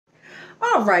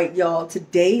All right, y'all.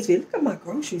 Today's video, look at my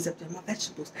groceries up there, my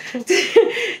vegetables.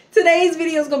 Today's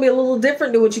video is going to be a little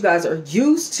different than what you guys are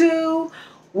used to.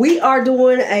 We are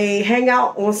doing a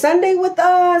hangout on Sunday with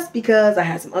us because I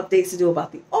had some updates to do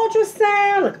about the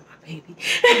ultrasound. Look at my baby.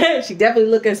 She definitely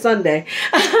looking Sunday.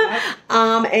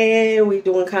 And we're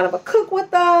doing kind of a cook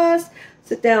with us.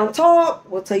 Sit down, talk.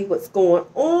 We'll tell you what's going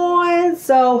on.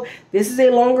 So this is a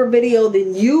longer video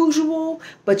than usual,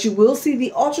 but you will see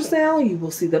the ultrasound. You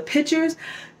will see the pictures.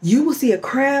 You will see a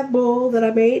crab bowl that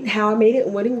I made, how I made it,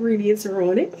 and what ingredients are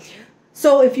on it.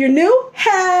 So if you're new,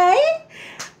 hey,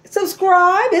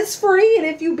 subscribe. It's free. And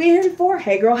if you've been here before,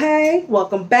 hey girl, hey,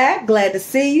 welcome back. Glad to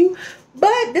see you.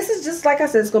 But this is just, like I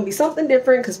said, it's going to be something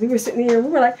different because we were sitting here and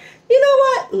we were like, you know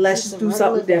what? Let's just do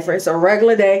something different. It's a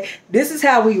regular day. This is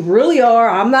how we really are.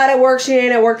 I'm not at work. She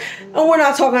ain't at work. And we're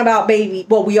not talking about baby.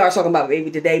 Well, we are talking about baby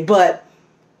today, but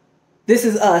this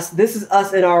is us. This is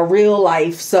us in our real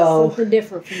life. So something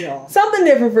different for y'all. Something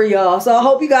different for y'all. So I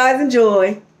hope you guys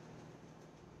enjoy.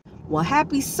 Well,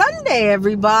 happy Sunday,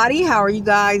 everybody. How are you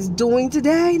guys doing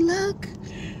today? Look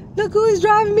who is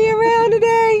driving me around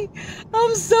today.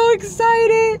 I'm so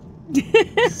excited.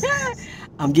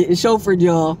 I'm getting chauffeured,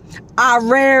 y'all. I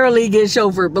rarely get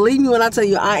chauffeured. Believe me when I tell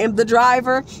you I am the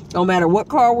driver. No matter what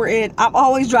car we're in, I'm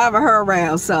always driving her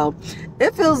around. So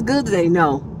it feels good today.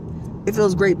 No, it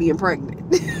feels great being pregnant.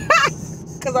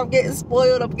 Because I'm getting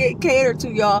spoiled. I'm getting catered to,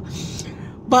 y'all.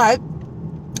 But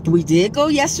we did go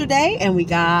yesterday and we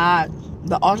got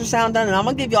the ultrasound done. And I'm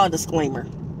going to give y'all a disclaimer.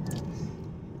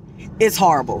 It's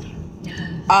horrible.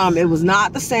 It was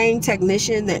not the same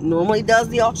technician that normally does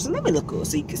the ultrasound. Let me look good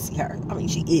so you can see her. I mean,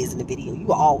 she is in the video. You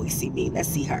will always see me. Let's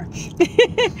see her.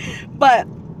 But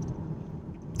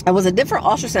it was a different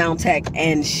ultrasound tech,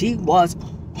 and she was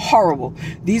horrible.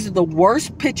 These are the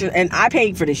worst pictures, and I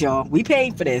paid for this, y'all. We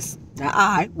paid for this.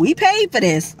 We paid for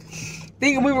this,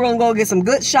 thinking we were going to go get some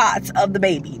good shots of the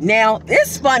baby. Now,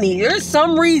 it's funny. There's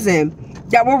some reason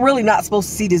that we're really not supposed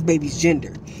to see this baby's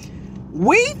gender.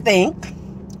 We think,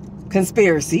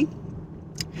 conspiracy,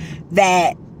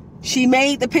 that she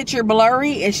made the picture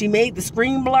blurry and she made the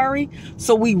screen blurry,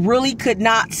 so we really could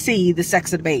not see the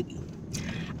sex of the baby.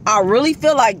 I really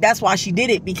feel like that's why she did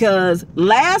it, because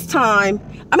last time,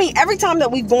 I mean, every time that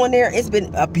we've gone there, it's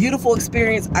been a beautiful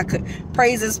experience. I could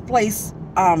praise this place.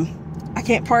 I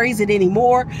can't praise it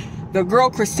anymore. The girl,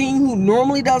 Christine, who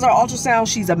normally does our ultrasound,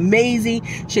 she's amazing.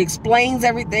 She explains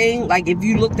everything. Like, if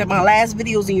you looked at my last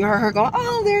videos and you heard her going,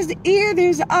 oh, there's the ear,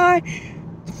 there's the eye,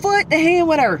 the foot, the hand,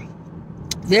 whatever.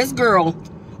 This girl,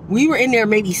 we were in there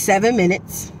maybe 7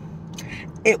 minutes.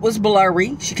 It was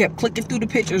blurry. She kept clicking through the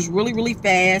pictures really, really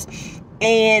fast.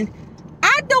 And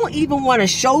I don't even want to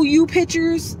show you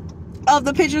pictures of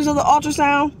the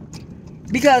ultrasound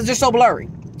because they're so blurry.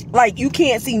 Like, you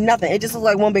can't see nothing. It just looks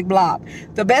like one big blob.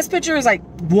 The best picture is like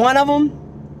one of them.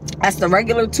 That's the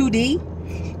regular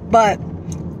 2D. But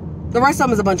the rest of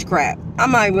them is a bunch of crap.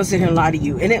 I'm not even going to sit here and lie to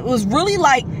you. And it was really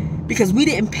like, because we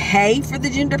didn't pay for the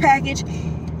gender package.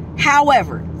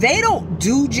 However, they don't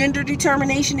do gender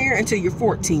determination there until you're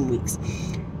 14 weeks.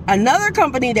 Another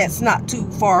company that's not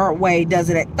too far away does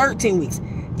it at 13 weeks.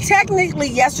 Technically,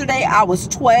 yesterday I was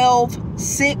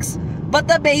 12.6, but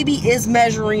the baby is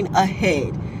measuring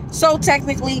ahead. So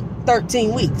technically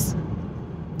 13 weeks.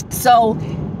 So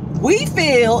we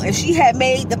feel if she had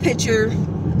made the picture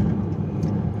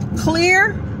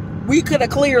clear, we could have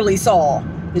clearly saw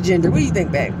the gender. What do you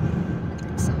think, babe?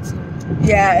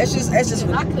 Yeah, it's just.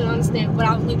 I couldn't understand what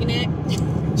I was looking at.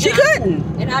 She couldn't.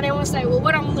 And I didn't want to say, well,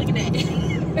 what I'm looking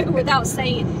at without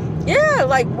saying it. Yeah,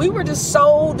 like we were just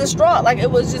so distraught. Like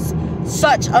it was just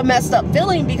such a messed up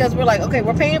feeling because we're like, okay,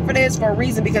 we're paying for this for a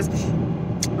reason because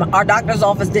our doctor's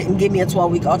office didn't give me a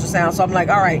 12-week ultrasound. So I'm like,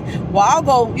 all right, well, I'll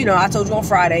go, I told you on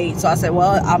Friday. So I said,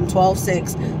 well, I'm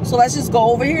 12.6. So let's just go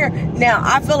over here. Now,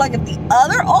 I feel like if the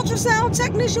other ultrasound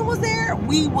technician was there,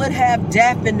 we would have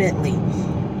definitely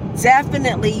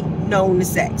known the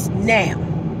sex. Now,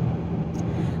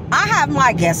 I have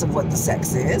my guess of what the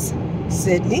sex is.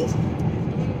 Sydney,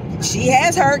 she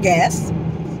has her guess.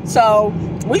 So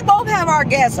we both have our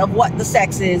guess of what the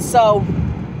sex is. So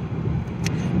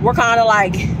we're kind of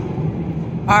like,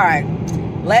 all right,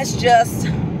 let's just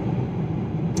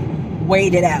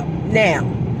wait it out. Now,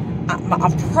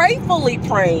 I'm prayerfully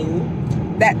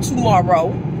praying that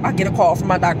tomorrow I get a call from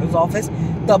my doctor's office.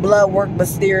 The blood work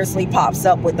mysteriously pops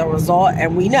up with the result,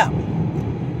 and we know.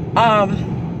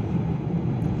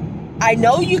 I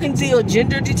know you can do a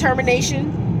gender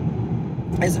determination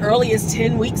as early as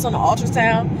 10 weeks on the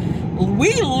ultrasound.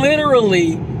 We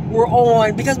literally were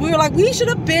on, because we were like, we should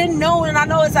have been known. And I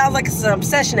know it sounds like it's an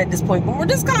obsession at this point, but we're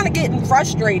just kind of getting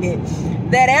frustrated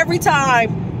that every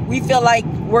time we feel like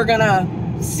we're gonna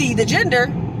see the gender,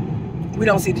 we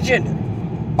don't see the gender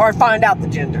or find out the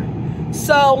gender.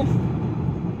 So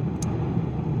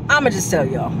I'ma just tell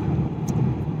y'all,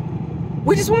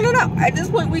 we just want to know. At this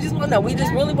point, we just want to know. We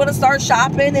just really want to start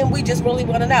shopping, and we just really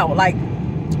want to know. Like,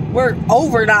 we're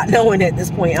over not knowing at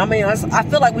this point. I mean, I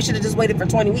feel like we should have just waited for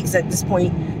 20 weeks at this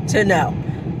point to know.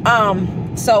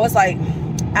 So it's like,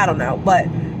 I don't know, but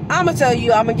I'm gonna tell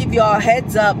you, I'm gonna give y'all a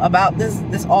heads up about this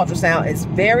ultrasound. It's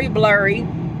very blurry.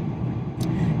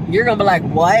 You're gonna be like,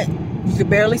 what? You can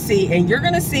barely see, and you're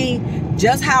gonna see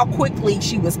just how quickly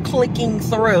she was clicking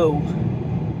through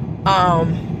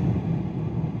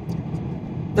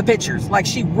the pictures. Like,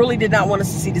 she really did not want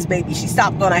us to see this baby. She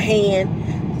stopped on a hand,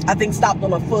 I think stopped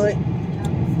on a foot.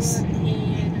 And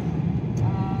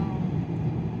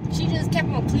she just kept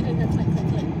on clicking the click.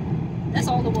 That's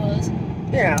all it was.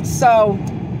 Yeah, so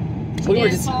She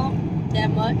didn't talk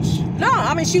that much. No,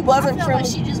 I mean, she wasn't I feel like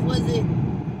she just wasn't.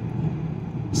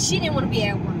 She didn't want to be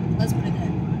at work. Let's put it that way.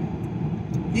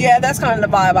 Yeah, that's kind of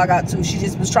the vibe I got too. She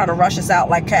just was trying to rush us out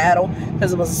like cattle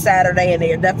because it was a Saturday, and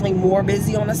they are definitely more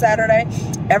busy on a Saturday.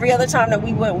 Every other time that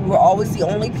we went, we were always the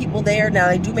only people there. Now,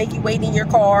 they do make you wait in your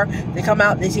car. They come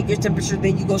out, they take your temperature,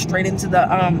 then you go straight into the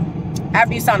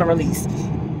after you sign a release,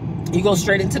 you go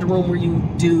straight into the room where you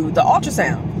do the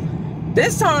ultrasound.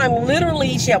 This time,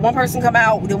 literally, she had one person come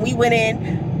out, then we went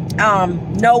in.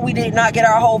 No, we did not get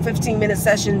our whole 15-minute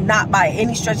session, not by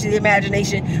any stretch of the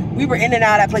imagination. We were in and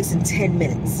out of that place in 10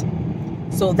 minutes.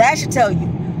 So that should tell you.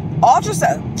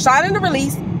 Ultrasound, signing the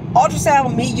release,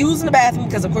 ultrasound, me using the bathroom,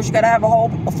 because of course you got to have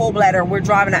a full bladder. We're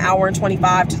driving an hour and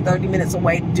 25 to 30 minutes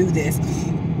away to do this.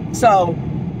 So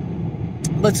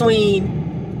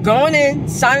between going in,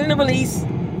 signing the release,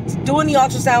 doing the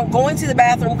ultrasound, going to the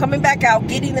bathroom, coming back out,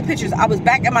 getting the pictures, I was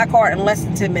back in my car in less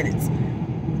than 10 minutes.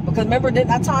 Because remember,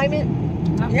 didn't I time it?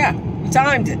 Yeah, we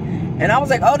timed it. And I was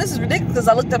like, oh, this is ridiculous, because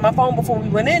I looked at my phone before we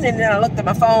went in, and then I looked at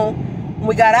my phone when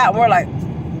we got out, and we're like,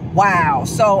 wow.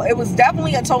 So it was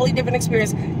definitely a totally different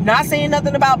experience. Not saying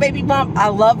nothing about Baby Bump. I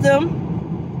love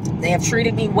them. They have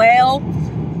treated me well.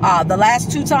 The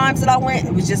last 2 times that I went,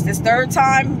 it was just this 3rd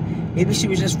time. Maybe she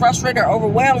was just frustrated or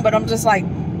overwhelmed, but I'm just like,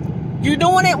 you're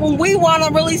doing it when we want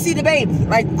to really see the baby.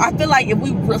 Like, I feel like if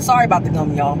we, sorry about the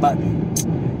gum, y'all, but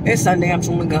it's Sunday, I'm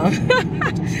chewing gum.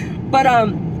 But,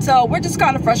 so we're just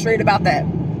kind of frustrated about that.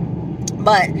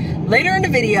 But later in the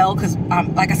video, because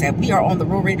like I said, we are on the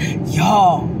road.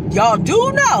 Y'all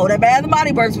do know that Bath &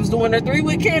 Body Works was doing their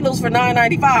 3-wick candles for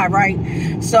 $9.95,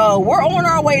 right? So we're on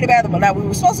our way to Bath & Body. Now, we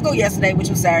were supposed to go yesterday, which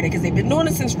was Saturday, because they've been doing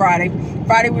it since Friday.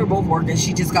 Friday we were both working.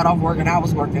 She just got off work and I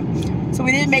was working. So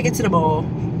we didn't make it to the mall.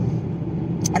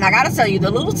 And I gotta tell you,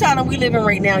 the little town that we live in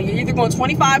right now, you're either going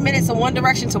 25 minutes in one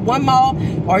direction to one mall,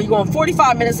 or you're going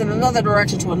 45 minutes in another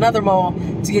direction to another mall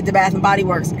to get to Bath & Body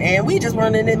Works. And we just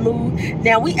weren't in the mood.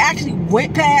 Now, we actually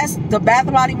went past the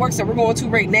Bath & Body Works that we're going to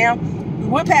right now. We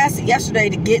went past it yesterday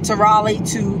to get to Raleigh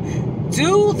to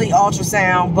do the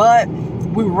ultrasound, but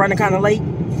we were running kind of late.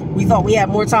 We thought we had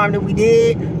more time than we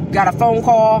did. Got a phone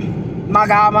call. My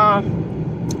godmom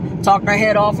talked her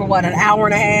head off for what, an hour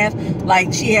and a half.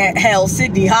 Like, she had held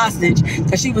Sydnie hostage,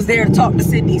 because she was there to talk to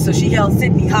Sydnie, so she held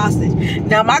Sydnie hostage.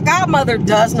 Now, my godmother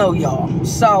does know y'all,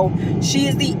 so she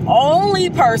is the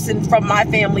only person from my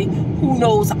family who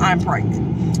knows I'm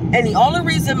pregnant. And the only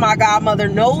reason my godmother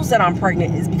knows that I'm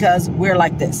pregnant is because we're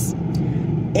like this.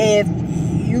 If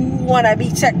you want to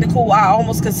be technical, I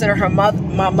almost consider her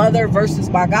my mother versus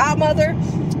my godmother.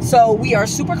 So we are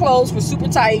super close, we're super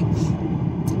tight.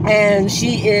 And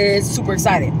she is super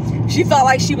excited. She felt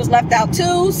like she was left out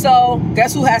too. So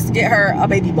guess who has to get her a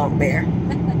Baby Bump bear?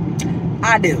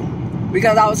 I do.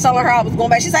 Because I was telling her I was going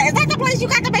back. She's like, is that the place you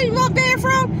got the Baby Bump bear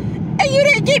from? And you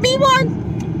didn't get me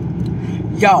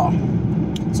one? Y'all.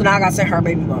 So now I got to send her a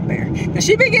Baby Bump bear. Because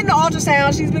she's been getting the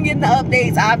ultrasound. She's been getting the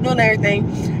updates. I've done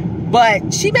everything.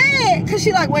 But she mad. Because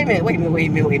she like, wait a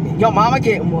minute. Your mama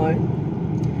getting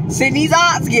one. Sydney's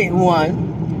aunt's getting one.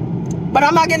 But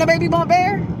I'm not getting a Baby Bump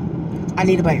bear. I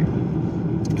need a bear.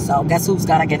 So guess who's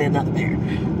gotta get another bear?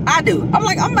 I do. I'm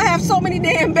like, I'm gonna have so many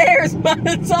damn bears by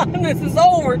the time this is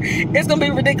over. It's gonna be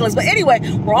ridiculous. But anyway,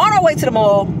 we're on our way to the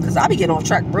mall, because I'll be getting off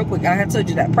track real quick. I had told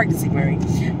you that pregnancy, Mary.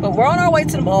 But we're on our way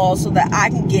to the mall so that I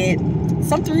can get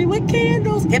some 3-wick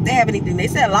candles, if they have anything. They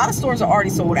said a lot of stores are already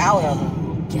sold out of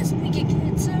them. Guess we can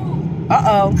get too.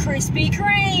 Uh-oh. Krispy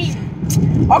Kreme.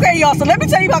 Okay, y'all, so let me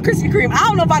tell you about Krispy Kreme. I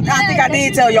don't know if I think I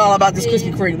did tell y'all about this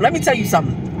Krispy Kreme. Let me tell you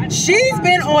something. She's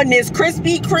been on this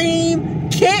Krispy Kreme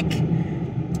kick.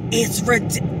 It's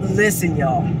ridiculous. Listen,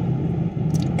 y'all.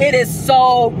 It is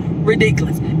so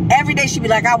ridiculous. Every day she be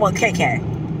like, I want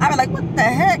KK. I was like, what the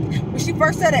heck? When she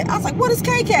first said it, I was like, what is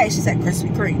KK? She said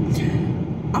Krispy Kreme.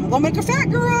 I'm gonna make a fat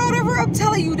girl out of her. I'm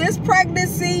telling you, this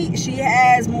pregnancy, she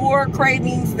has more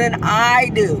cravings than I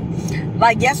do.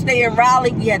 Like yesterday in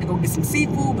Raleigh, we had to go get some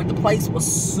seafood, but the place was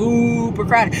super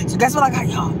crowded. So guess what I got,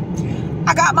 y'all?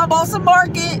 I got my Boston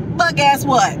Market, but guess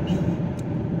what?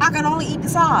 I can only eat the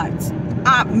sides.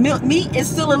 Meat is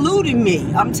still eluding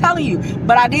me, I'm telling you.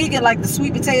 But I did get like the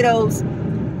sweet potatoes,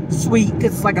 sweet,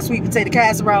 because it's like a sweet potato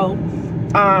casserole.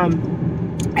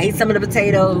 I ate some of the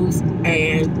potatoes,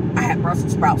 and I had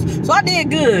Brussels sprouts. So I did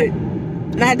good.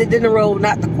 And I had the dinner roll,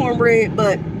 not the cornbread,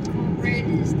 but... Cornbread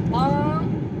is the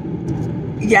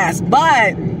bomb. Yes,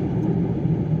 but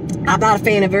I'm not a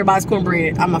fan of everybody's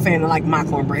cornbread. I'm a fan of like my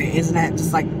cornbread. Isn't that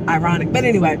just like ironic? But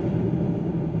anyway.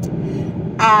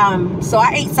 So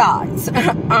I ate sides.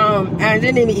 And I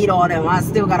didn't even eat all of them. I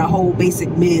still got a whole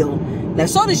basic meal. Now,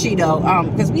 so did she though,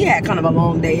 because we had kind of a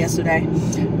long day yesterday.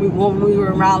 When we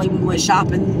were in Raleigh, we went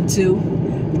shopping too.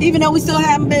 Even though we still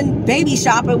haven't been baby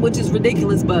shopping, which is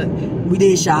ridiculous, but we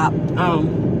did shop. I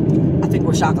think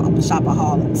we're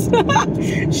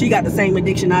shopaholics. She got the same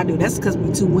addiction I do. That's because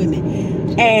we're two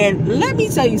women. And let me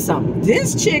tell you something.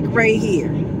 This chick right here,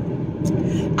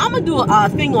 I'm going to do a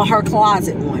thing on her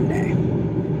closet one day.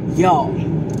 Y'all,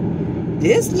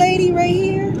 this lady right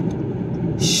here,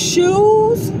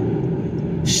 shoes.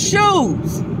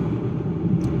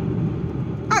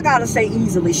 I gotta say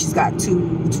easily she's got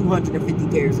 250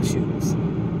 pairs of shoes.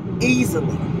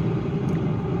 Easily.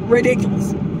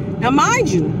 Ridiculous. Now mind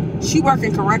you, she works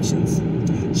in corrections.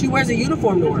 She wears a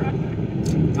uniform to work.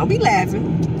 Don't be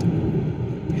laughing.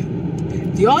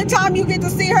 The only time you get to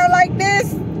see her like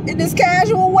this, in this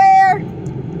casual wear,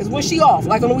 is when she off,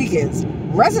 like on the weekends.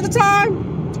 Rest of the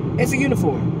time, it's a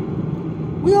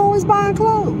uniform. We always buying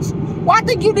clothes. Well, I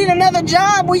think you need another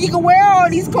job where you can wear all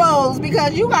these clothes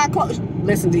because you got clothes.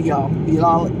 Listen to y'all.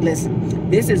 Y'all listen.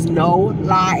 This is no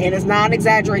lie and it's not an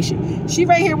exaggeration. She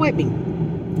right here with me.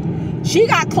 She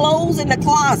got clothes in the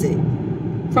closet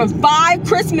from 5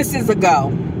 Christmases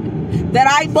ago that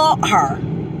I bought her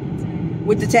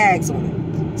with the tags on it.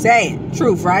 Say it.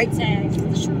 Truth, right? Tags.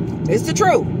 It's the truth. It's the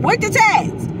truth. With the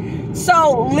tags.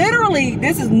 So literally,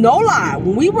 this is no lie.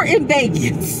 When we were in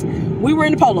Vegas, we were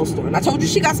in the Polo store. And I told you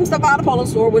she got some stuff out of the Polo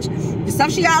store, which the stuff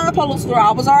she got out of the Polo store,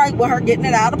 I was all right with her getting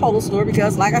it out of the Polo store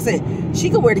because, like I said, she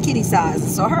could wear the kitty size.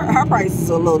 So her price is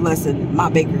a little less than my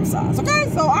big girl size. Okay?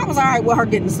 So I was all right with her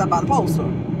getting the stuff out of the Polo store.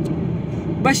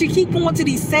 But she keep going to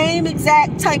these same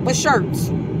exact type of shirts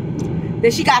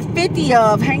that she got 50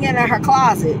 of hanging in her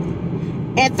closet.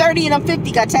 And 30 of them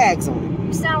 50 got tags on it.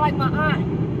 You sound like my aunt.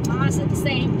 My aunt said the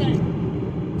same thing.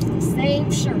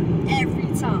 Same shirt every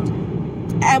time.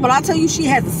 And when I tell you she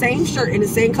has the same shirt in the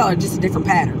same color, just a different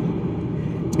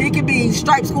pattern. It could be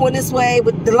stripes going this way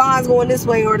with the lines going this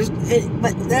way, or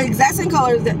but the exact same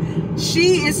colors. That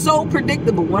she is so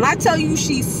predictable. When I tell you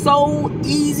she's so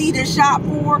easy to shop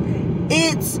for,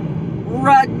 it's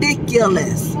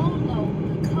ridiculous. Polo,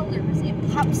 the colors, it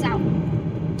pops out.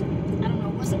 I don't know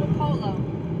what's it with Polo.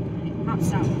 It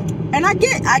pops out. And I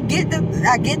get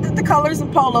that the colors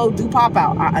in Polo do pop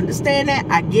out. I understand that.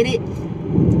 I get it.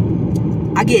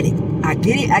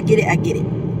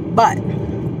 But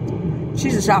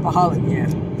she's a shopaholic, yeah.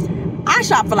 I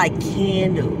shop for like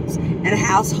candles and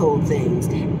household things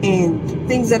and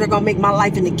things that are gonna make my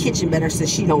life in the kitchen better since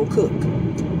she don't cook.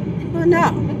 But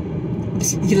no.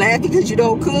 You laugh because you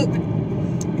don't cook?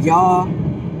 Y'all,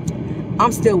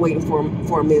 I'm still waiting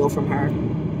for a meal from her.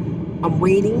 I'm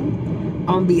waiting. I'm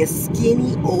gonna be a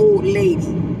skinny old lady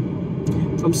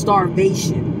from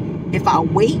starvation if I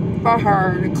wait for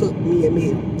her to cook me a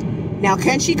meal. Now,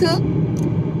 can she cook?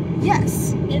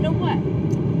 Yes. In a way.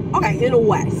 Okay, in a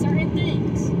way. Certain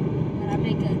things. But I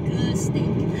make a good steak.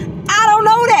 I don't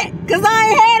know that because I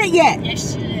ain't had it yet.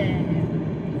 Yes, you had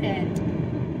it. I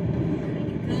make a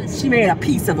good steak. She made a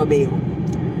piece of a meal.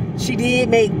 She did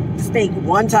make the steak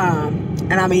one time,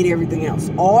 and I made everything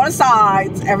else. All the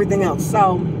sides, everything else.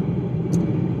 So,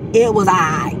 it was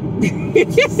alright. See,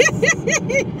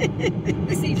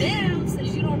 now,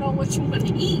 since you don't know what you want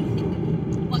to eat,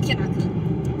 what can I cook?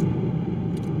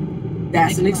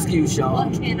 That's an excuse, y'all.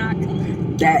 What can I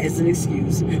cook? That is an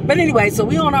excuse. But anyway, so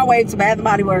we on our way to Bath &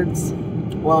 Body Works.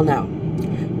 Well, no.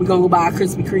 We're going to go buy a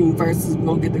Krispy Kreme first. We're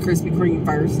going to get the Krispy Kreme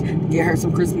first. Get her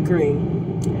some Krispy Kreme.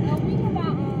 No, we go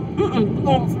buy we're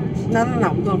going first. No.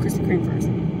 We're going Krispy Kreme first.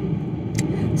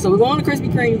 So we're going to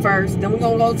Krispy Kreme first. Then we're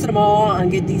going to go to the mall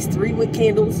and get these 3 wick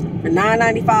candles for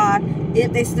 $9.95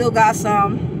 if they still got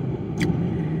some.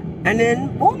 And then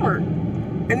Walmart.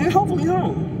 And then hopefully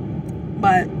home.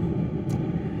 But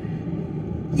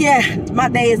yeah, my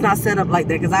day is not set up like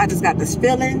that because I just got this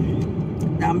feeling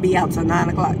that I'm gonna be out till 9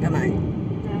 o'clock tonight.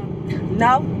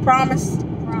 No, promise.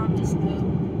 Promise, no.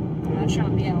 I'm not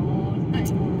trying to be out all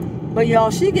night. But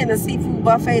y'all, she getting a seafood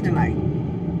buffet tonight.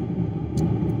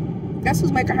 Guess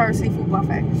who's making her a seafood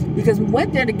buffet? Because we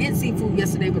went there to get seafood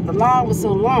yesterday, but the line was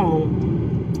so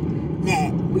long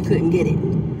that we couldn't get it.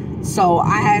 So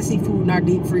I had seafood in our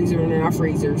deep freezer and in our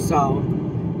freezer. So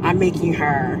I'm making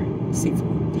her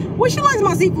seafood. Well, she likes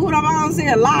my seafood. I'm not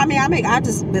saying lie. I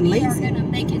just been lazy. We're gonna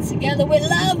make it together with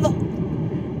love.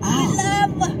 Oh. With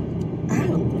love.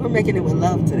 Oh, we're making it with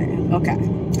love today. Okay.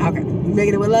 Okay. You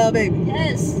making it with love, baby?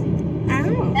 Yes.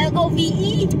 Oh.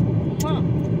 L-O-V-E.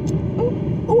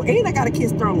 Oh, and I got a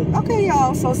kiss thrown. Okay,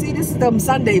 y'all. So see, this is them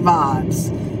Sunday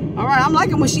vibes. All right, I'm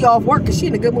liking when she off work because she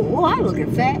in a good mood. Oh, I'm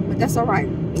looking fat, but that's all right.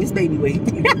 It's baby weight.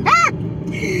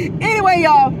 Anyway,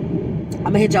 y'all, I'm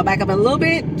gonna hit y'all back up in a little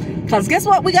bit because guess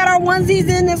what? We got our onesies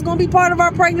in. That's gonna be part of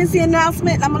our pregnancy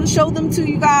announcement. I'm gonna show them to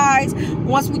you guys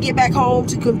once we get back home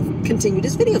to continue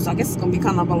this video. So I guess it's gonna be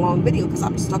kind of a long video because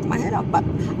I'm just stuck my head up. But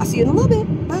I'll see you in a little bit.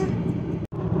 Bye,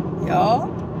 y'all.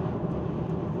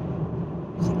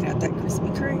 She got that Krispy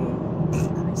Kreme.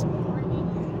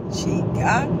 She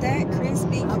got that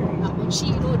Krispy Kreme. I'm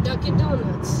cheating on Dunkin'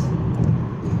 Donuts.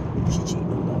 She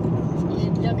cheating on Dunkin'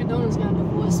 Donuts. Yeah, Dunkin' Donuts got to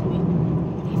divorce me.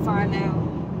 They find out.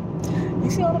 You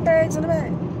see all the bags in the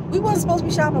bag? We wasn't supposed to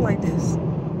be shopping like this.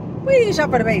 We didn't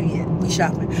shop for the baby yet. We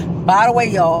shopping. By the way,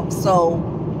 y'all, so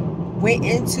went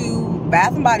into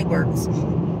Bath and Body Works.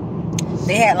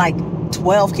 They had like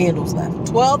 12 candles left.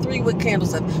 12 3-wick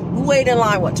candles left. We waited in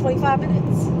line, what, 25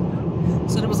 minutes?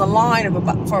 So there was a line of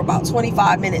for about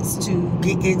 25 minutes to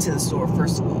get into the store,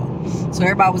 first of all. So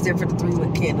everybody was there for the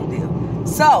 3-wick candle deal.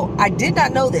 So I did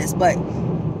not know this, but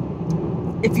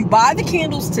if you buy the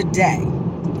candles today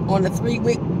on the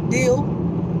 3-wick deal,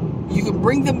 you can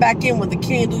bring them back in when the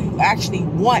candle you actually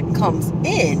want comes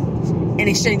in and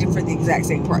exchange it for the exact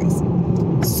same price.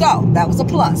 So that was a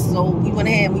plus. So we went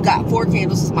ahead and we got 4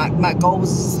 candles. My goal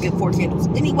was to get 4 candles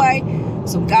anyway.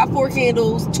 So we got 4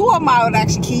 candles. 2 of them I would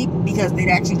actually keep because they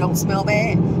actually don't smell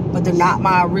bad, but they're not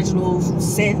my original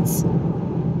scents.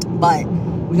 But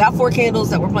we got 4 candles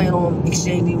that we're planning on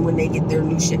exchanging when they get their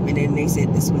new shipment in. They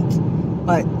said this week.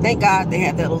 But thank God they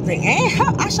have that little thing.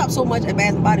 And I shop so much at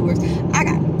Bath and Body Works. I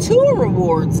got 2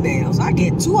 rewards now. So I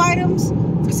get 2 items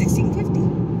for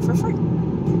 $16.50 for free.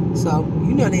 So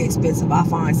you know they're expensive. I'll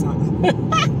find something.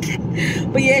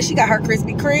 But yeah, she got her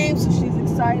Krispy Kreme, so she's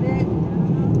excited.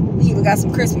 We even got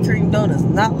some Krispy Kreme donuts.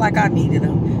 Not like I needed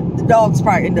them. The dogs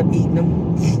probably end up eating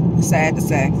them. Sad to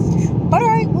say. But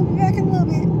alright, we'll be back in a little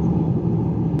bit.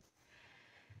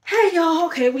 Hey y'all,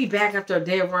 okay, we back after a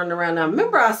day of running around now.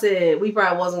 Remember I said we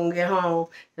probably wasn't gonna get home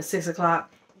at 6 o'clock.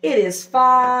 It is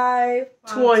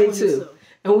 5:22.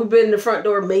 And we've been in the front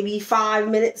door maybe 5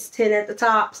 minutes, 10 at the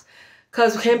tops.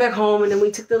 Because we came back home and then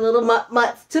we took the little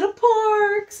mutts to the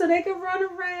park so they could run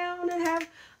around and have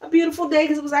a beautiful day.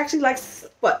 Because it was actually like,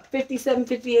 what, 57,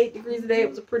 58 degrees a day. It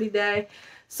was a pretty day.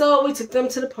 So we took them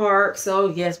to the park. So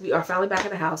yes, we are finally back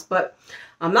at the house. But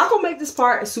I'm not going to make this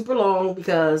part super long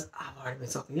because I've already been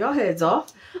talking your heads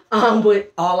off with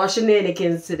all our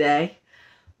shenanigans today.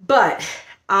 But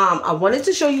I wanted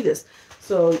to show you this.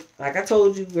 So like I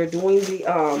told you, we're doing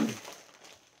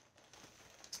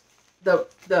the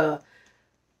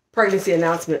pregnancy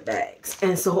announcement bags.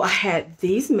 And so I had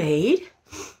these made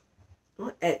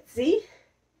on Etsy.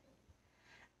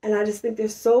 And I just think they're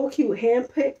so cute.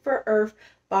 Handpicked for Earth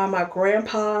by my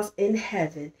grandpas in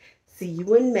heaven. See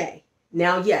you in May.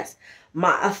 Now, yes,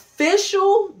 my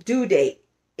official due date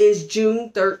is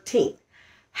June 13th.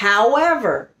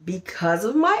 However, because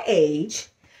of my age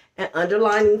and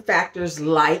underlying factors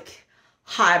like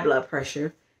high blood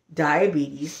pressure,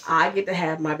 diabetes, I get to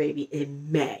have my baby in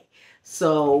May.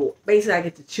 So basically I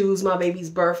get to choose my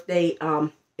baby's birth date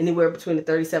anywhere between the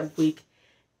 37th week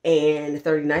and the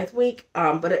 39th week.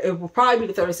 But it will probably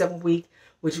be the 37th week,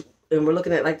 and we're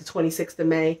looking at like the 26th of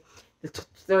May. The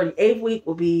 38th week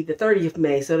will be the 30th of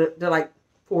May. So they're like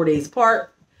 4 days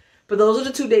apart. But those are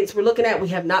the 2 dates we're looking at. We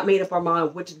have not made up our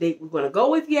mind which date we're going to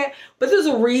go with yet. But there's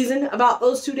a reason about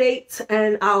those 2 dates,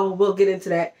 and we'll get into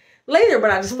that later. But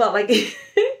I just felt like it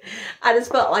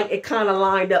kind of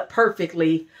lined up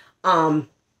perfectly.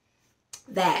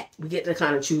 That we get to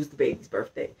kind of choose the baby's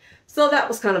birthday. So that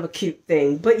was kind of a cute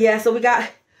thing. But yeah, so we got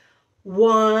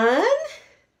 1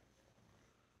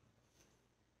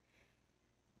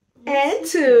 and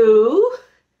 2.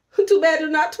 Too bad they're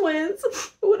not twins.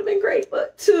 It would have been great,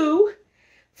 but 2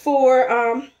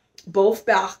 for both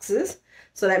boxes.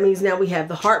 So that means now we have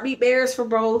the heartbeat bears for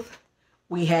both.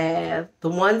 We have the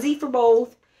onesie for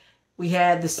both. We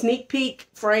have the sneak peek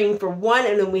frame for one,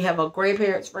 and then we have a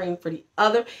grandparents frame for the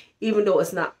other, even though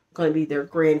it's not going to be their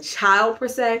grandchild per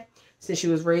se. Since she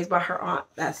was raised by her aunt,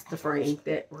 that's the frame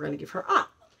that we're going to give her aunt.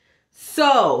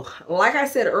 So, like I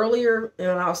said earlier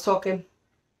when I was talking,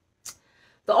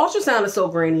 the ultrasound is so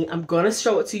grainy. I'm going to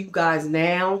show it to you guys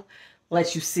now,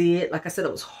 let you see it. Like I said,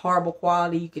 it was horrible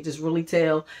quality. You could just really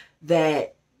tell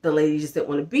that the lady just didn't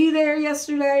want to be there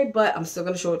yesterday, but I'm still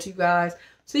going to show it to you guys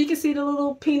so you can see the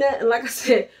little peanut. And like I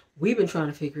said, we've been trying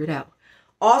to figure it out.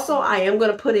 Also, I am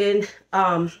going to put in,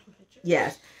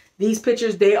 yes, these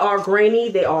pictures, they are grainy.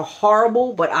 They are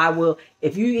horrible, but I will,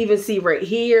 if you even see right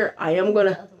here, I am going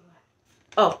to,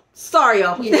 oh, sorry,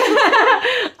 y'all. Yeah.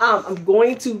 I'm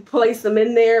going to place them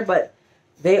in there, but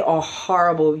they are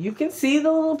horrible. You can see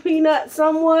the little peanut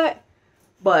somewhat,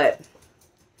 but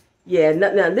yeah,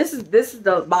 now this is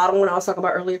the bottom one I was talking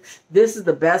about earlier. This is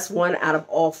the best one out of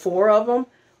all four of them,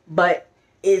 but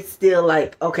it's still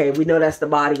like, okay, we know that's the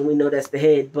body and we know that's the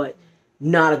head, but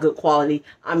not a good quality.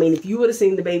 I mean, if you would have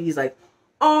seen the baby's like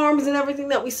arms and everything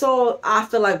that we saw, I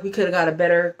feel like we could have got a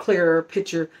better, clearer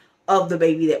picture of the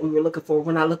baby that we were looking for.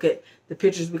 When I look at the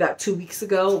pictures we got 2 weeks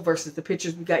ago versus the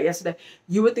pictures we got yesterday,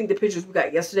 you would think the pictures we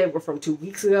got yesterday were from 2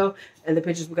 weeks ago, and the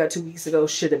pictures we got 2 weeks ago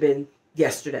should have been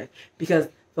yesterday, because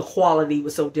the quality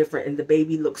was so different and the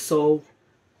baby looked so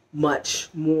much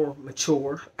more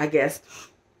mature, I guess,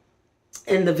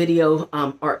 in the video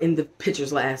or in the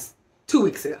pictures last 2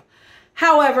 weeks ago.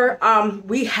 However,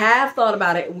 we have thought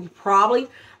about it, and we probably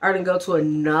are going to go to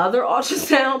another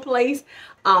ultrasound place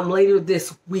later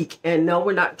this week. And no,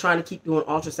 we're not trying to keep doing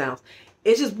ultrasounds.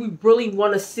 It's just we really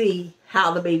want to see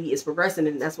how the baby is progressing,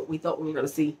 and that's what we thought we were going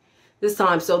to see this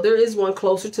time. So there is one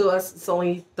closer to us. It's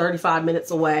only 35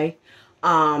 minutes away.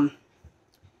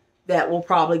 That will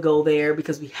probably go there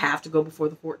because we have to go before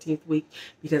the 14th week,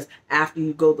 because after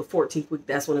you go the 14th week,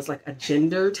 that's when it's like a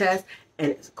gender test,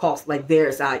 and it costs like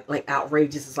theirs like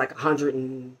outrageous. It's like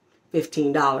 $115.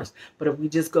 But if we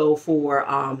just go for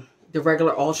the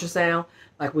regular ultrasound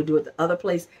like we do at the other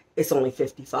place, it's only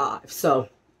 $55. So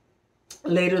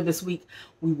later this week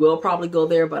we will probably go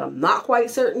there, but I'm not quite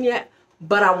certain yet.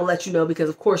 But I will let you know, because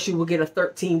of course you will get a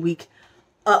 13-week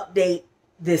update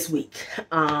this week.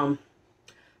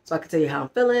 So I can tell you how I'm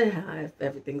feeling, if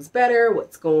everything's better,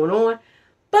 what's going on.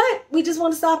 But we just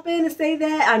want to stop in and say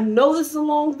that. I know this is a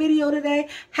long video today.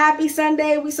 Happy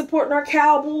Sunday. We supporting our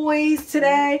Cowboys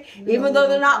today, even though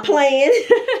they're not playing.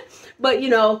 But, you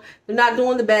know, they're not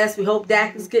doing the best. We hope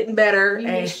Dak is getting better. We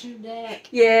miss you, Dak.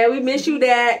 Yeah, we miss you,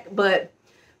 Dak. But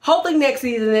hoping next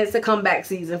season it's a comeback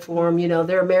season for them. You know,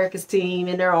 they're America's team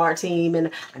and they're our team.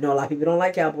 And I know a lot of people don't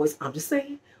like Cowboys. I'm just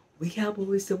saying, we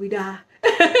Cowboys till we die.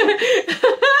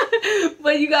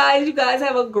 But you guys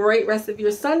have a great rest of your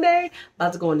Sunday.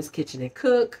 About to go in this kitchen and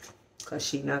cook, because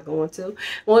she's not going to.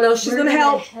 Well, no, she's going to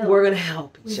help. We're going to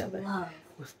help each other. Love.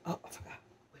 Oh, I forgot.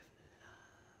 With love.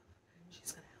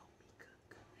 She's going to help me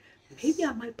cook. Maybe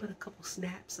I might put a couple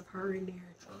snaps of her in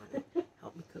there trying to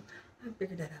help me cook. I haven't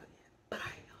figured that out yet. But all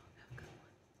right, y'all have a good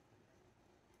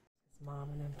one. Mom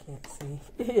and them can't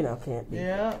see. You know, can't be.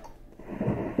 Yeah.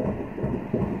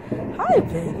 Hi,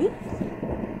 baby.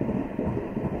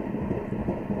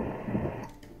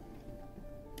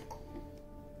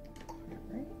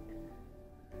 Right.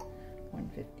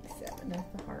 157 is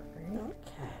the heart rate.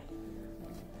 Okay.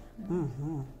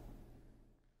 Mm-hmm.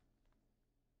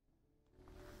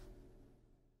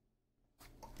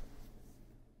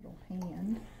 Little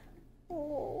hand.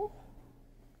 Oh.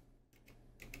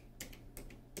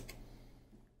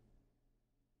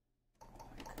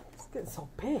 It's getting so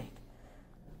big.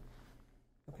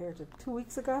 Compared to 2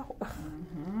 weeks ago,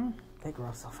 they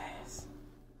grow so fast.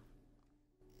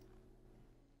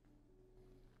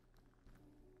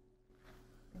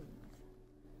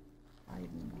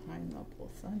 Hiding behind the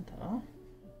placenta.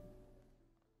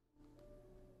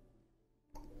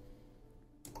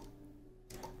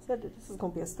 Said that this is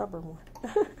going to be a stubborn one.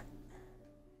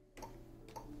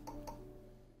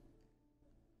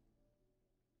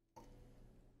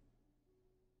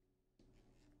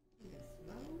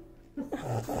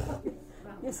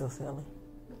 You're so silly.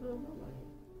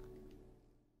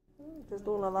 Just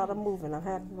doing a lot of moving. I'm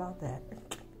happy about that.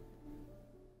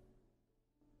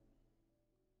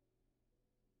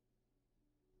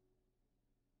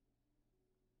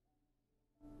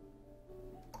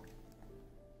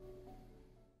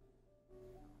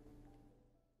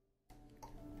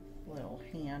 Little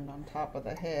hand on top of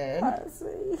the head. I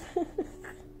see.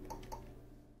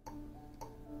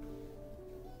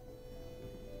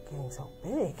 Getting so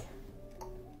big.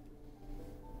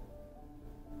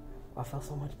 I felt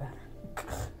so much better.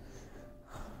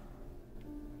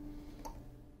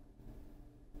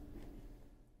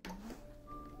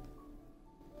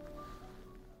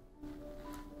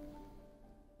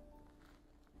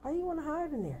 you want to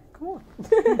hide in there? Come on.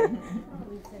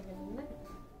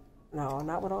 No,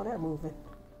 not with all that moving.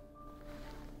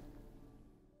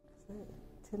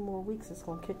 10 more weeks, it's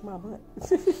going to kick my butt.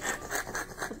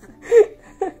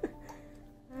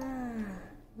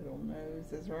 Little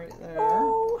nose is right there.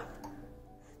 Oh,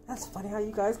 that's funny how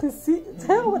you guys can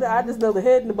tell with it. I just know the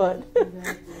head and the butt.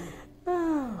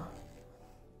 Oh.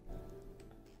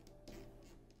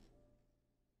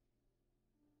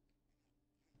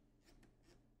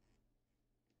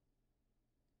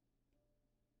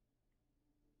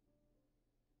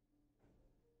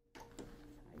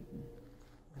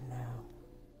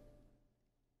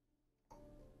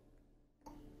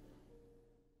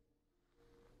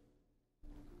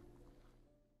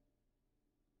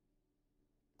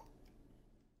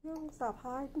 You don't stop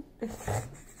hiding. I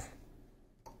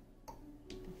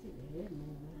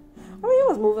mean, it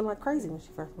was moving like crazy when she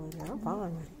first went in. I'm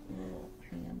fine with it. A little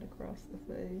hand across the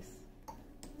face.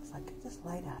 It's like, get this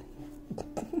light out of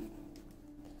here.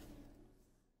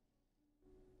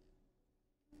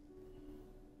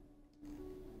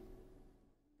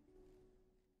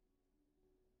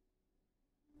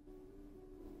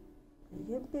 You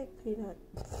get big, Peanut.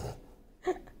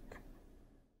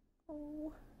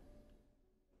 Oh.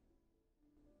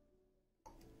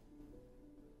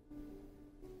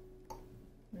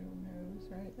 Little nose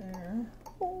right there.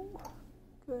 Oh,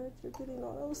 good. You're getting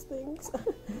all those things.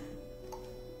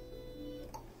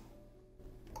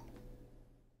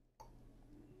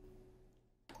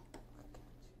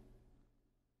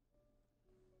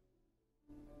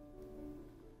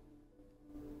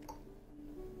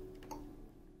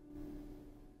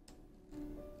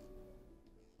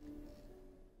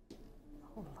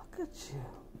 Oh, look at you.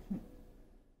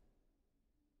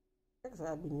 I guess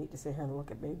I'd be neat to sit here and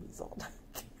look at babies all day.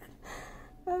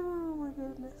 Oh my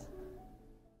goodness.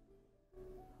 Look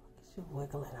at you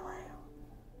wiggling around.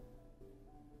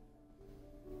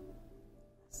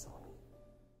 So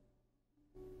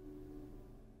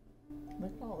neat.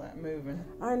 Look at all that moving.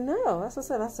 I know. That's what I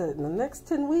said. I said in the next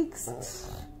 10 weeks,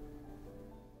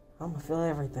 I'm going to feel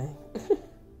everything.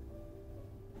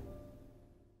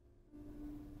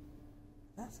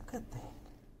 That's a good thing.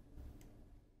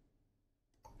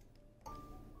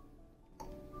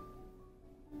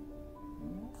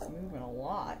 It's moving a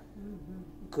lot.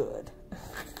 Good.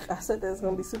 I said that it's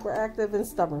going to be super active and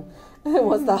stubborn. It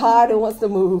wants to hide and wants to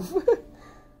move.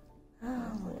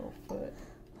 Little foot.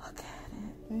 Look at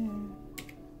it.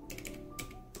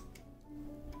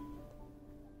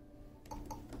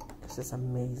 It's just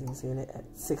amazing seeing it at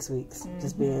 6 weeks.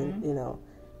 Just being, you know,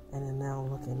 and then now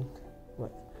looking,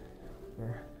 what,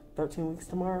 we're 13 weeks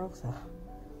tomorrow, so.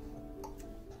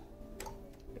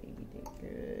 Baby did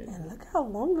good. And look how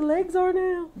long the legs are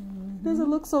now. Doesn't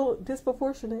look so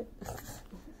disproportionate.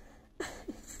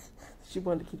 She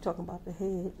wanted to keep talking about the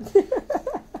head.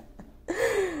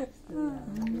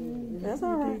 That's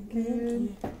all right.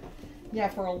 Good. Yeah,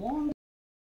 for a long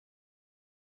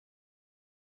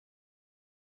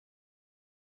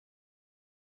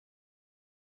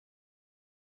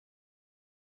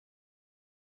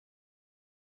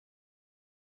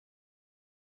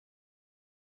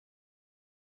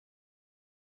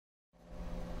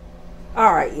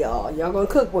All right, y'all gonna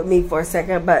cook with me for a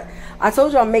second, but I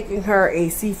told you I'm making her a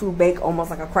seafood bake, almost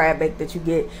like a crab bake that you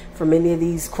get from any of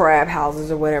these crab houses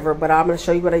or whatever. But I'm gonna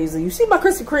show you what I usually. You see my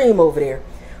Krispy Kreme over there,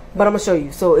 but I'm gonna show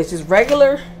you. So it's just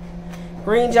regular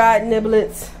green giant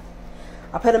niblets.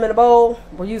 I put them in a bowl.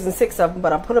 We're using 6 of them,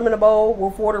 but I put them in a bowl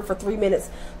with water for 3 minutes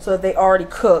so that they already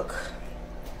cook.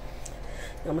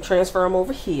 I'm gonna transfer them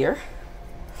over here.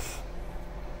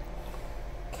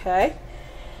 Okay.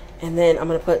 And then I'm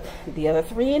going to put the other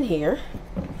 3 in here.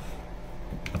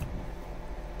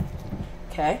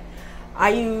 Okay. I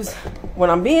use,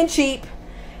 when I'm being cheap,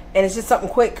 and it's just something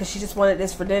quick because she just wanted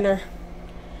this for dinner,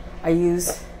 I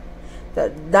use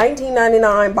the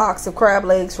 $19.99 box of crab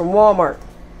legs from Walmart.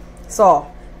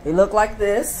 So, they look like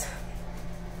this.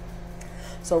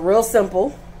 So, real simple.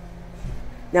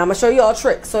 Now, I'm going to show you all a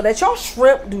trick. So that y'all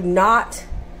shrimp do not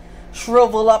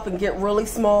shrivel up and get really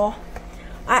small.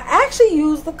 I actually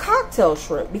use the cocktail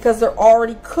shrimp because they're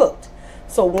already cooked.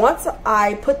 So once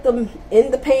I put them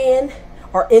in the pan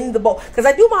or in the bowl, because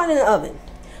I do mine in the oven.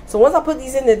 So once I put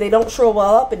these in there, they don't shrivel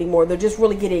up anymore. They're just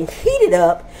really getting heated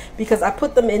up because I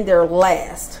put them in there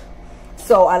last.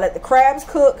 So I let the crabs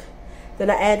cook,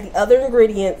 then I add the other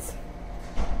ingredients,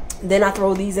 then I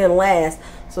throw these in last.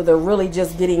 So they're really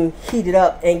just getting heated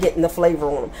up and getting the flavor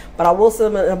on them. But I will set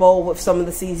them in a bowl with some of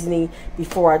the seasoning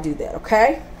before I do that,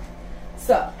 okay?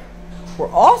 So,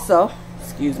 we're also,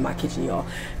 excuse my kitchen, y'all.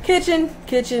 Kitchen,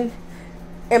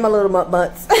 and my little mutt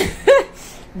butts.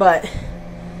 But,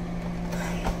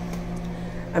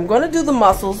 I'm going to do the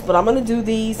mussels, but I'm going to do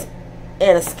these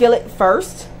in a skillet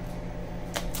first,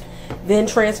 then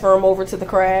transfer them over to the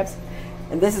crabs.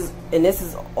 And this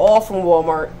is all from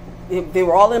Walmart. They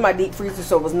were all in my deep freezer,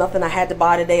 so it was nothing I had to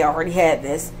buy today. I already had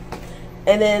this.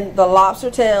 And then the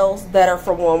lobster tails that are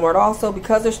from Walmart also,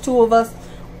 because there's 2 of us,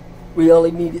 we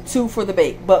only needed 2 for the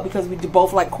bake. But because we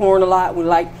both like corn a lot, we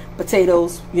like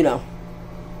potatoes, you know.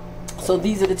 So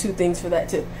these are the 2 things for that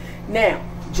too. Now,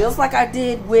 just like I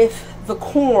did with the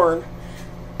corn,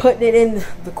 putting it in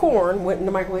the corn, went in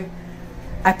the microwave,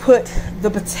 I put the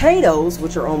potatoes,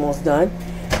 which are almost done,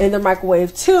 in the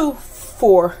microwave too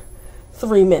for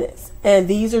 3 minutes. And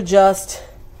these are just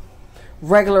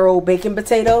regular old baked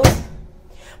potatoes,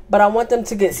 but I want them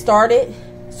to get started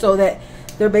so that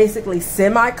they're basically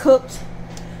semi-cooked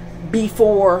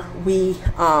before we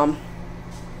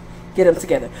get them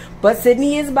together. But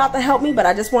Sydney is about to help me, but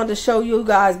I just wanted to show you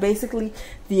guys basically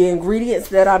the ingredients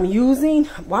that I'm using.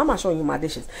 Why am I showing you my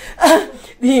dishes?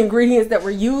 The ingredients that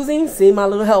we're using. See my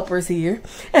little helpers here.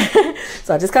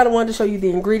 So I just kind of wanted to show you the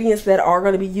ingredients that are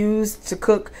going to be used to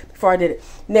cook before I did it.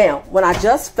 Now, when I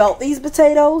just felt these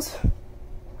potatoes,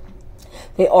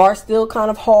 they are still kind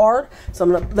of hard, so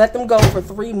I'm going to let them go for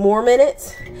 3 more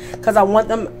minutes because I want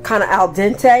them kind of al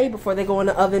dente before they go in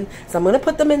the oven. So I'm going to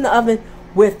put them in the oven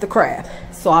with the crab.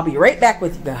 So I'll be right back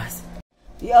with you guys.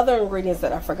 The other ingredients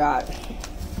that I forgot: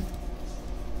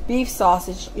 beef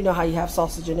sausage. You know how you have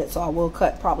sausage in it, so I will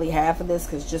cut probably half of this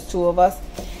because just 2 of us.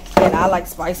 And I like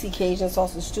spicy Cajun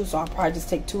sausage too, so I'll probably just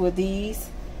take 2 of these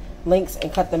links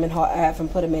and cut them in half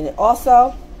and put them in it.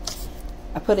 Also,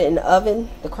 I put it in the oven,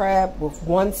 the crab, with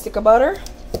 1 stick of butter.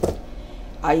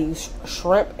 I use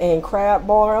shrimp and crab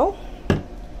boil.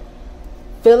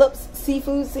 Phillips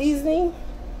seafood seasoning.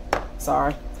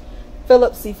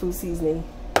 Phillips seafood seasoning.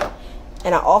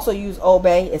 And I also use Old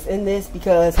Bay. It's in this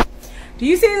because, do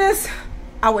you see this?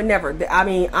 I would never. I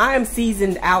mean, I am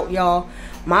seasoned out, y'all.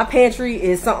 My pantry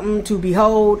is something to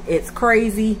behold. It's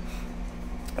crazy.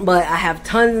 But I have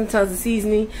tons and tons of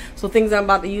seasoning. So things I'm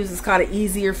about to use is kind of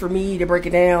easier for me to break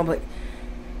it down. But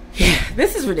yeah,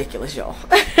 this is ridiculous, y'all.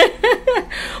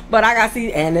 But I got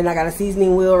and then I got a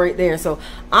seasoning wheel right there. So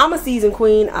I'm a seasoned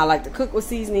queen. I like to cook with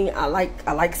seasoning. I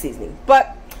like seasoning.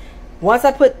 But once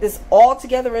I put this all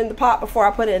together in the pot before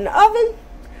I put it in the oven,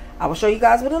 I will show you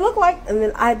guys what it looked like, and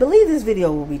then I believe this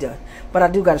video will be done. But I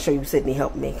do got to show you Sydney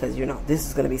helped me, because you know this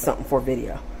is going to be something for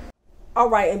video.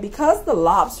 Alright, and because the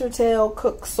lobster tail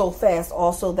cooks so fast,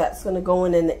 also that's going to go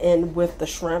in the end with the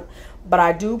shrimp. But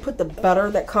I do put the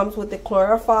butter that comes with it,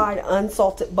 clarified,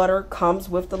 unsalted butter comes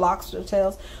with the lobster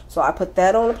tails. So I put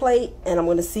that on a plate, and I'm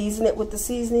going to season it with the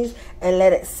seasonings and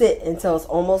let it sit until it's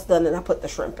almost done, and I put the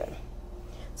shrimp in.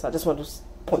 So I just want to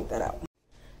point that out.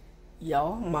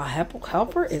 Y'all, my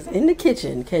helper is in the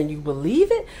kitchen. Can you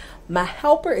believe it? My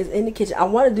helper is in the kitchen. I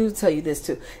wanted to tell you this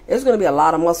too. There's going to be a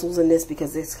lot of mussels in this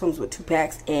because this comes with 2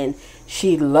 packs, and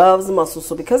she loves the mussels.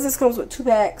 So because this comes with 2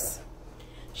 packs,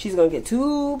 she's going to get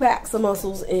 2 packs of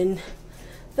mussels in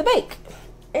the bake.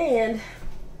 And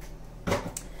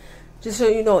just so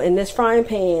you know, in this frying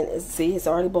pan, see, it's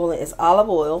already boiling. It's olive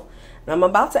oil. And I'm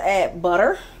about to add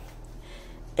butter.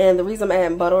 And the reason I'm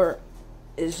adding butter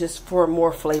is just for a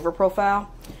more flavor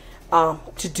profile,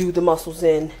 to do the mussels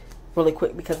in really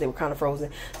quick because they were kind of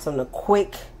frozen. So I'm going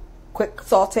to quick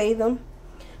saute them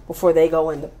before they go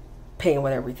in the pan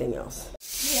with everything else.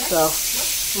 Yeah. So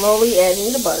slowly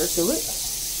adding the butter to it.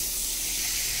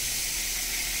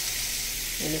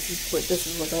 And this is what this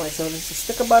is looking like. So there's a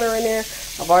stick of butter in there.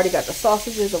 I've already got the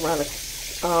sausages around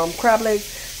the crab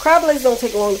legs. Crab legs don't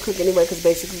take long to cook anyway because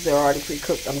basically they're already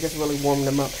pre-cooked. I'm just really warming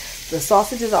them up. The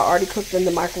sausages are already cooked in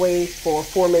the microwave for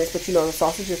 4 minutes, but you know the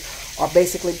sausages are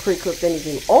basically pre-cooked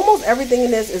anything. Almost everything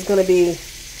in this is going to be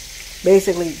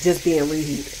basically just being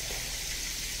reheated.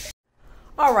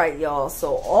 Alright, y'all,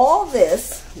 so all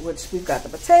this, which we've got the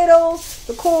potatoes,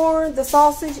 the corn, the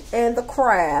sausage, and the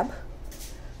crab.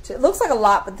 So it looks like a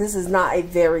lot, but this is not a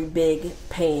very big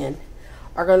pan.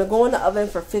 Are going to go in the oven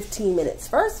for 15 minutes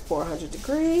first, 400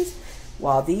 degrees.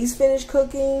 While these finish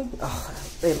cooking, oh,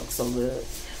 they look so good.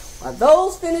 While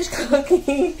those finish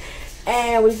cooking,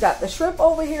 and we've got the shrimp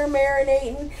over here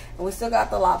marinating, and we still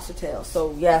got the lobster tail.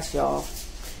 So yes, y'all,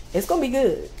 it's going to be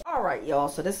good. All right, y'all,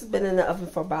 so this has been in the oven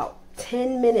for about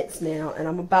 10 minutes now, and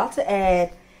I'm about to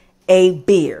add a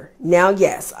beer. Now,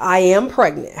 yes, I am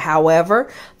pregnant.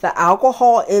 However, the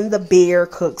alcohol in the beer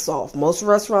cooks off. Most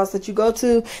restaurants that you go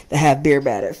to that have beer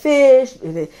battered fish,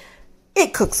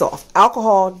 it cooks off.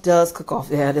 Alcohol does cook off.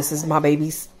 Yeah, this is my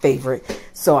baby's favorite.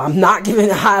 So I'm not giving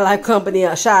the High Life Company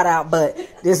a shout out, but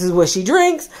this is what she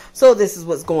drinks. So this is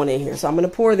what's going in here. So I'm going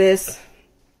to pour this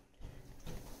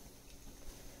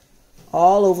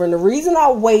all over. And the reason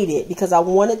I waited, because I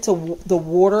wanted the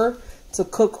water to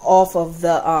cook off of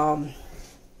the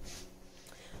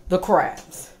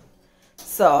crabs.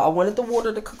 So I wanted the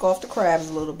water to cook off the crabs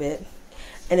a little bit.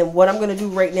 And then what I'm going to do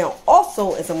right now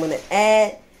also is I'm going to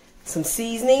add some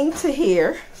seasoning to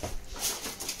here,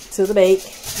 to the bake,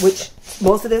 which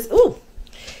most of this, ooh,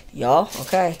 y'all,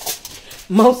 okay.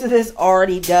 Most of this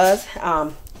already does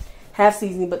have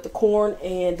seasoning, but the corn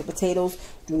and the potatoes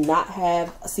do not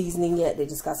have a seasoning yet. They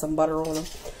just got some butter on them.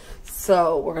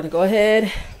 So we're going to go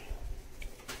ahead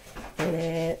and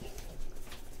add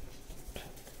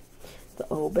the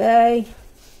Old Bay.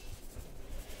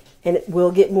 And it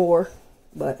will get more,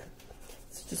 but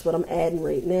it's just what I'm adding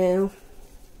right now.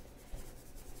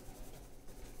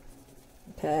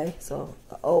 Okay, so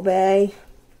the Old Bay.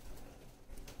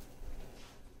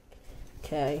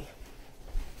 Okay.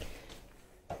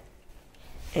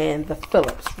 And the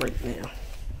Phillips right now.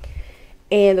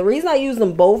 And the reason I use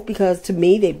them both, because to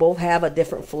me they both have a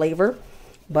different flavor,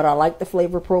 but I like the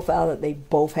flavor profile that they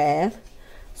both have.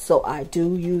 So I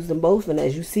do use them both, and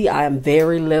as you see, I am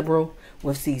very liberal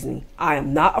with seasoning. I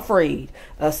am not afraid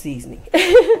of seasoning.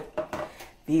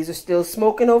 These are still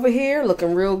smoking over here,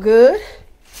 looking real good.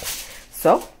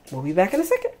 So we'll be back in a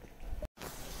second.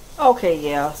 Okay,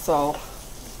 yeah, so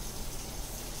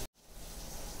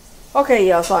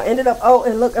I ended up, oh,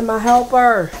 and look at my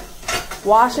helper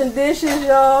washing dishes,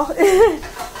 y'all.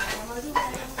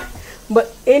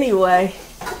 But anyway,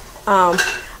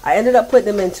 I ended up putting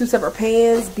them in 2 separate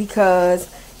pans because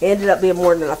it ended up being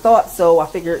more than I thought. So I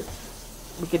figured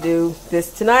we could do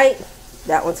this tonight,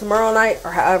 that one tomorrow night,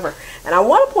 or however. And I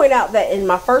want to point out that in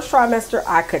my first trimester,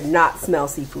 I could not smell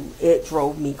seafood. It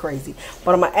drove me crazy.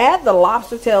 But I'm going to add the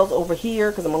lobster tails over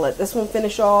here because I'm going to let this one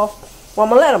finish off. Well, I'm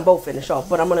going to let them both finish off,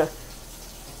 but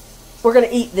we're going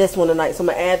to eat this one tonight. So I'm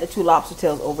going to add the 2 lobster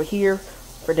tails over here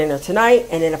for dinner tonight.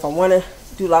 And then if I want to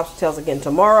do lobster tails again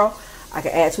tomorrow, I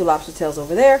can add 2 lobster tails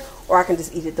over there, or I can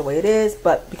just eat it the way it is.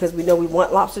 But because we know we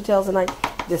want lobster tails tonight,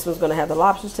 this one's going to have the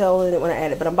lobster tail in it when I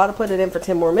add it. But I'm about to put it in for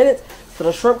 10 more minutes so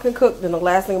the shrimp can cook. Then the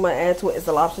last thing I'm going to add to it is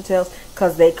the lobster tails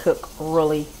because they cook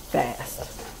really fast.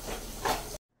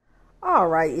 All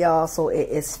right, y'all. So it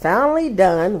is finally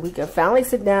done. We can finally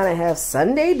sit down and have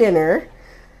Sunday dinner.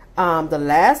 The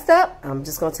last step, I'm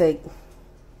just going to take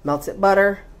melted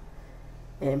butter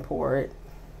and pour it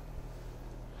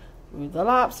through the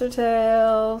lobster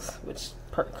tails, which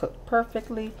cooked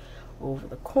perfectly, over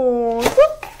the corn.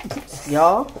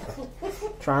 Y'all,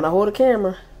 trying to hold the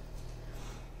camera.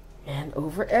 And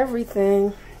over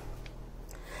everything.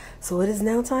 So it is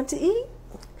now time to eat.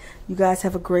 You guys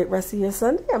have a great rest of your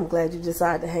Sunday. I'm glad you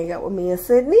decided to hang out with me and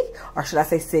Sydney. Or should I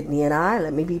say Sydney and I?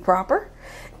 Let me be proper.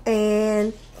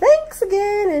 And thanks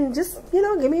again. And just, you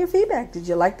know, give me your feedback. Did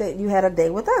you like that you had a day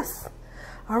with us?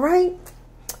 All right.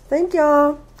 Thank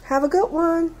y'all. Have a good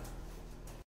one.